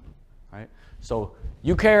overexpress them, right? So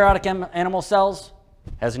eukaryotic animal cells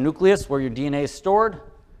has a nucleus where your DNA is stored.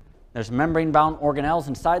 There's membrane-bound organelles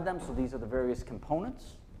inside them, so these are the various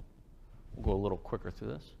components. We'll go a little quicker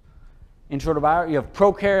through this. Intro to biology, you have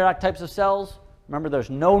prokaryotic types of cells. Remember, there's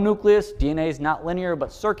no nucleus. DNA is not linear,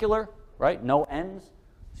 but circular, right? No ends.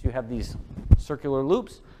 So you have these circular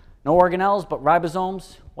loops. No organelles, but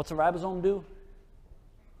ribosomes. What's a ribosome do?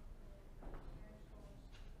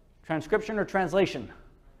 Transcription or translation?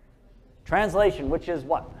 Translation, which is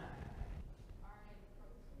what?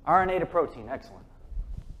 RNA to protein. Excellent.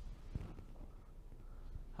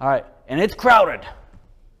 All right, and it's crowded.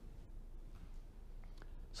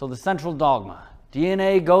 So the central dogma.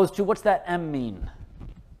 DNA goes to, what's that M mean?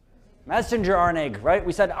 Messenger RNA, right?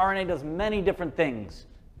 We said RNA does many different things.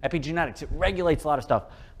 Epigenetics, it regulates a lot of stuff.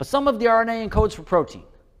 But some of the RNA encodes for protein.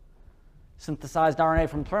 Synthesized RNA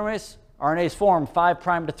from polymerase, RNAs form 5'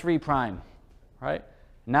 to 3', right?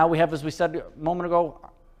 Now we have, as we said a moment ago,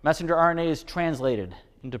 messenger RNA is translated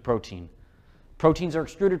into protein. Proteins are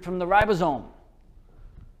extruded from the ribosome.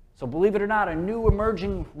 So believe it or not, a new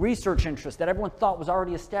emerging research interest that everyone thought was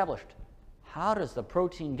already established. How does the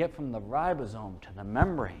protein get from the ribosome to the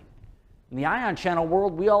membrane? In the ion channel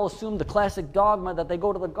world, we all assume the classic dogma that they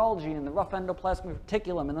go to the Golgi and the rough endoplasmic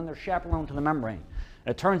reticulum and then they're chaperoned to the membrane.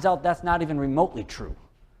 And it turns out that's not even remotely true.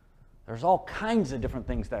 There's all kinds of different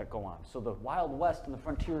things that go on. So the Wild West and the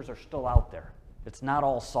frontiers are still out there. It's not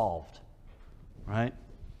all solved, right?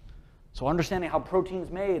 So understanding how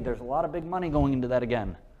protein's made, there's a lot of big money going into that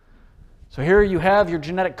again. So here you have your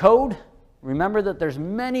genetic code. Remember that there's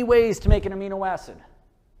many ways to make an amino acid,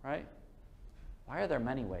 right? Why are there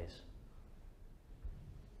many ways?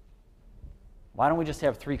 Why don't we just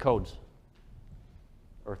have 3 codes?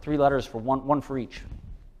 Or 3 letters for one for each?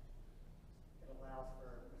 It allows for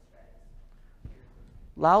mistakes.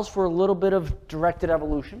 Allows for a little bit of directed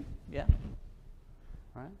evolution, yeah.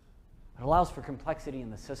 Right? It allows for complexity in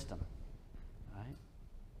the system, right?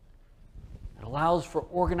 It allows for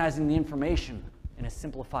organizing the information in a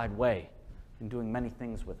simplified way and doing many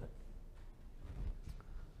things with it.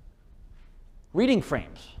 Reading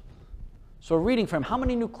frames. So a reading frame, how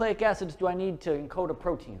many nucleic acids do I need to encode a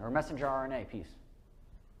protein or a messenger RNA piece?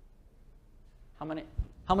 How many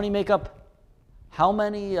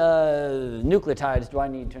nucleotides do I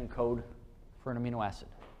need to encode for an amino acid?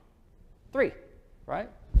 3, right?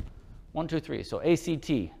 1, 2, 3. So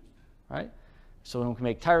ACT, right? So then we can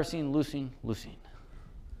make tyrosine, leucine, leucine.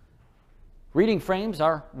 Reading frames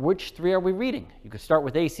are, which 3 are we reading? You could start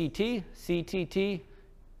with ACT, CTT,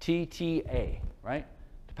 TTA, right?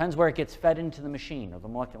 Depends where it gets fed into the machine, or the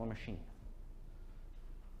molecular machine.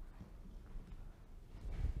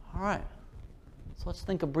 All right. So let's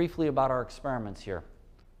think briefly about our experiments here.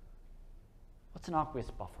 What's an aqueous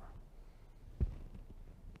buffer?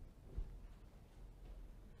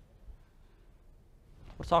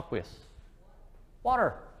 What's aqueous?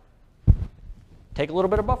 Water. Take a little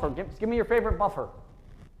bit of buffer. Give me your favorite buffer.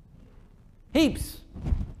 Heaps.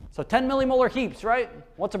 So 10 millimolar heaps, right?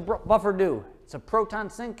 What's a buffer do? It's a proton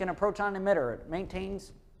sink and a proton emitter. It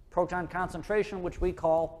maintains proton concentration, which we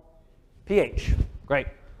call pH. Great.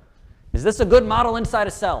 Is this a good model inside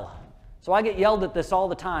a cell? So I get yelled at this all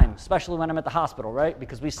the time, especially when I'm at the hospital, right?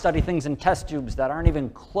 Because we study things in test tubes that aren't even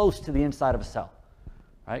close to the inside of a cell,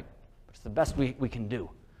 right? It's the best we can do.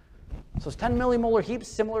 So is 10 millimolar heaps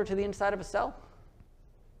similar to the inside of a cell?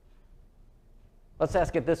 Let's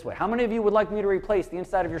ask it this way. How many of you would like me to replace the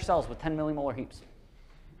inside of your cells with 10 millimolar heaps?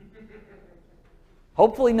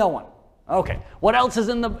 Hopefully no one. Okay. What else is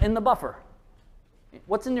in the buffer?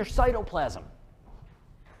 What's in your cytoplasm?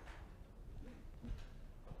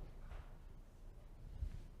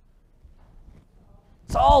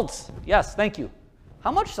 Salts. Yes, thank you.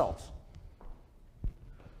 How much salts?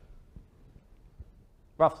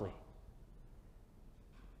 Roughly.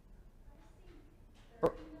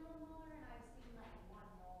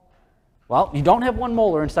 Well, you don't have 1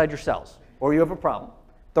 molar inside your cells, or you have a problem.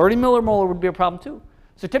 30 millimolar would be a problem too.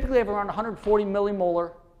 So typically you have around 140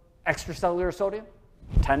 millimolar extracellular sodium,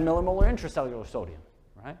 10 millimolar intracellular sodium,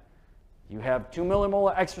 right? You have 2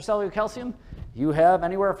 millimolar extracellular calcium. You have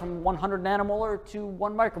anywhere from 100 nanomolar to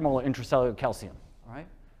 1 micromolar intracellular calcium, all right?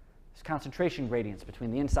 There's concentration gradients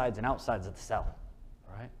between the insides and outsides of the cell,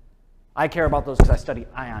 all right? I care about those because I study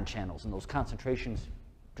ion channels, and those concentrations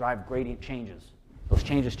drive gradient changes. Those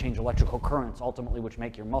changes change electrical currents, ultimately, which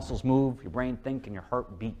make your muscles move, your brain think, and your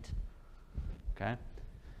heart beat. Okay?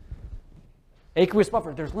 Aqueous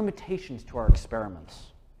buffer, there's limitations to our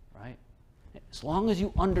experiments, right? As long as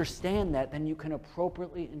you understand that, then you can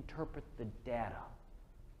appropriately interpret the data.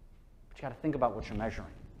 But you got to think about what you're measuring,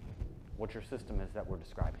 what your system is that we're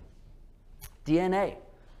describing. DNA.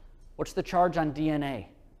 What's the charge on DNA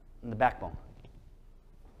in the backbone?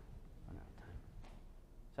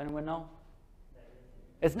 Does anyone know?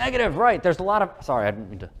 It's negative, right. There's a lot of, sorry, I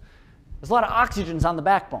didn't mean to. There's a lot of oxygens on the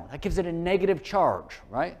backbone. That gives it a negative charge,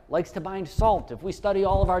 right? Likes to bind salt. If we study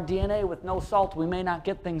all of our DNA with no salt, we may not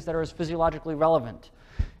get things that are as physiologically relevant.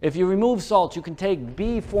 If you remove salt, you can take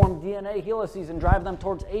B-form DNA helices and drive them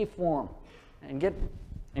towards A-form and get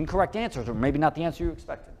incorrect answers, or maybe not the answer you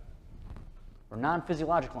expected, or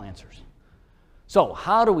non-physiological answers. So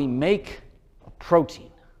how do we make a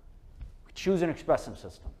protein? We choose an expression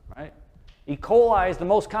system, right? E. coli is the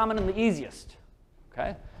most common and the easiest,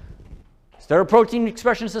 okay? Is there a protein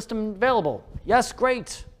expression system available? Yes,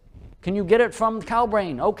 great. Can you get it from cow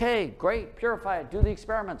brain? Okay, great. Purify it. Do the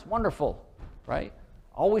experiments. Wonderful, right?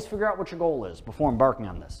 Always figure out what your goal is before embarking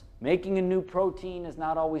on this. Making a new protein is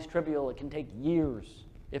not always trivial. It can take years,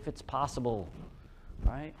 if it's possible,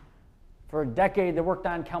 right? For a decade, they worked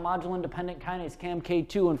on calmodulin-dependent kinase,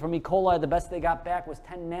 CAMK2, and from E. coli, the best they got back was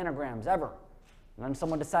 10 nanograms ever. And then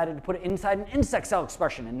someone decided to put it inside an insect cell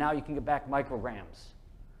expression, and now you can get back micrograms,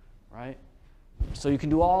 right? So you can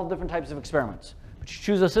do all different types of experiments. But you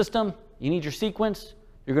choose a system, you need your sequence,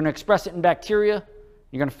 you're going to express it in bacteria,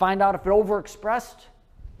 you're going to find out if it overexpressed.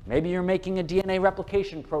 Maybe you're making a DNA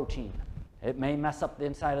replication protein. It may mess up the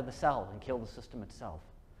inside of the cell and kill the system itself.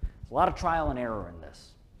 There's a lot of trial and error in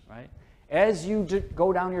this, right? As you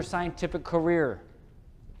go down your scientific career,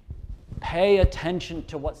 pay attention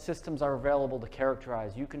to what systems are available to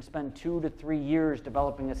characterize. You can spend 2 to 3 years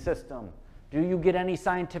developing a system. Do you get any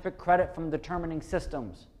scientific credit from determining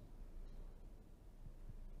systems?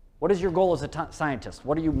 What is your goal as a scientist?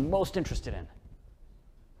 What are you most interested in?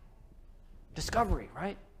 Discovery,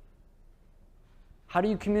 right? How do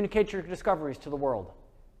you communicate your discoveries to the world?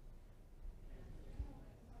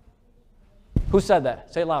 Who said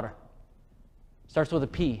that? Say it louder. Starts with a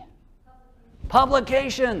P.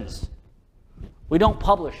 Publications. We don't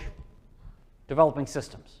publish developing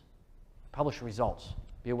systems. Publish results.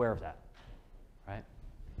 Be aware of that, right?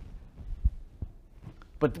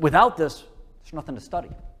 But without this, there's nothing to study.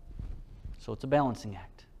 So it's a balancing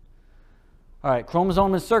act. All right,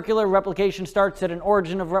 chromosome is circular. Replication starts at an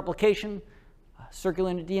origin of replication.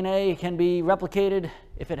 Circulating DNA can be replicated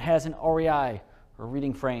if it has an REI, or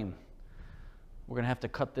reading frame. We're going to have to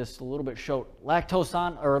cut this a little bit short. Lactose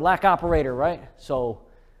on, or lac operator, right? So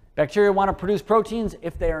bacteria want to produce proteins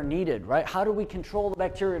if they are needed, right? How do we control the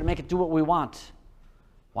bacteria to make it do what we want?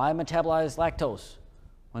 Why metabolize lactose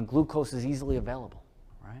when glucose is easily available,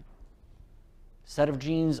 right? Set of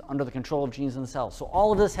genes under the control of genes in the cell. So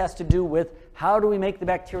all of this has to do with how do we make the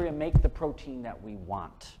bacteria make the protein that we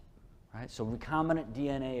want, right? So recombinant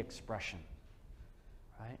DNA expression,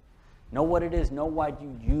 right? Know what it is, know why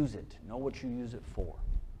you use it, know what you use it for.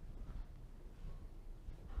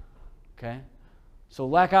 Okay? So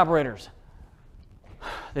lac operators,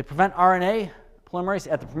 they prevent RNA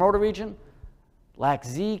polymerase at the promoter region.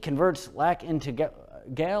 LAC-Z converts LAC into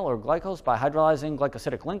Gal or glycose by hydrolyzing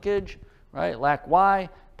glycosidic linkage, right? LAC-Y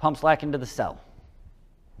pumps LAC into the cell.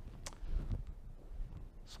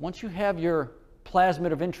 So once you have your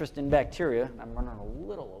plasmid of interest in bacteria, and I'm running a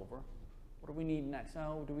little over, what do we need next?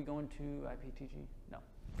 Oh, do we go into IPTG? No,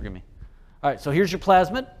 forgive me. All right, so here's your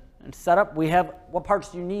plasmid and setup. We have, what parts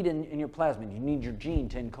do you need in your plasmid? You need your gene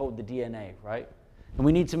to encode the DNA, right? And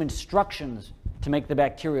we need some instructions to make the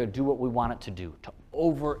bacteria do what we want it to do, to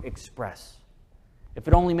overexpress. If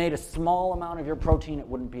it only made a small amount of your protein, it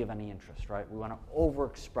wouldn't be of any interest, right? We want to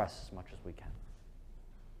overexpress as much as we can.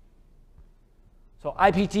 So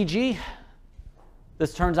IPTG,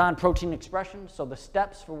 this turns on protein expression. So the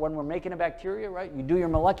steps for when we're making a bacteria, right? You do your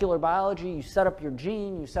molecular biology, you set up your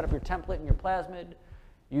gene, you set up your template in your plasmid.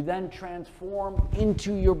 You then transform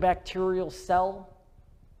into your bacterial cell,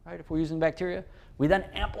 right? If we're using bacteria. We then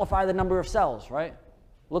amplify the number of cells, right?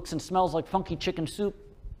 Looks and smells like funky chicken soup,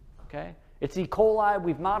 okay? It's E. coli.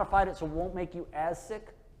 We've modified it so it won't make you as sick,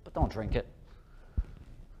 but don't drink it.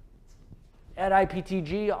 At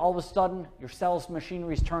IPTG, all of a sudden, your cell's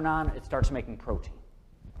machineries turn on. It starts making protein,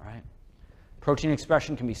 all right? Protein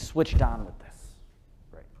expression can be switched on with this.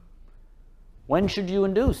 Great. When should you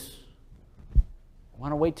induce? You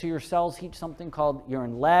want to wait till your cells heat something called, you're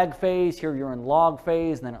in lag phase. Here you're in log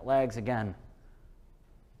phase, and then it lags again.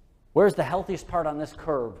 Where's the healthiest part on this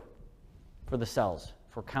curve for the cells,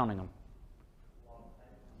 for counting them?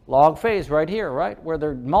 Log phase right here, right? Where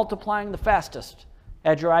they're multiplying the fastest.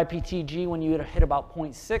 At your IPTG, when you hit about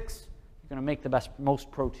 0.6, you're going to make the most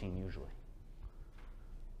protein usually.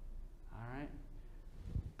 All right.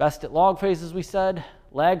 Best at log phase, as we said.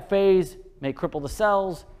 Lag phase may cripple the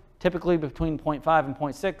cells, typically between 0.5 and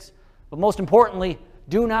 0.6. But most importantly,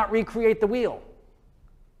 do not recreate the wheel.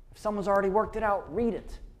 If someone's already worked it out, read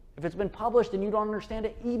it. If it's been published and you don't understand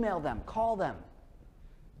it, email them, call them.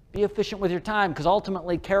 Be efficient with your time, because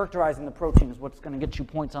ultimately characterizing the protein is what's going to get you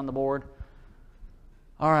points on the board.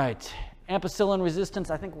 All right, ampicillin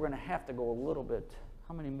resistance. I think we're going to have to go a little bit.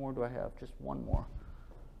 How many more do I have? Just one more.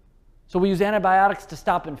 So we use antibiotics to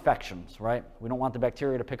stop infections, right? We don't want the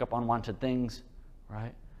bacteria to pick up unwanted things,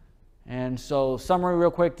 right? And so summary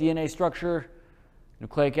real quick, DNA structure,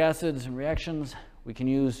 nucleic acids and reactions. We can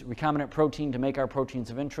use recombinant protein to make our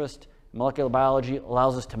proteins of interest. Molecular biology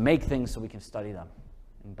allows us to make things so we can study them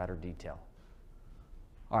in better detail.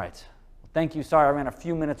 All right. Well, thank you. Sorry, I ran a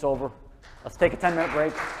few minutes over. Let's take a 10-minute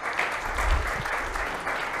break.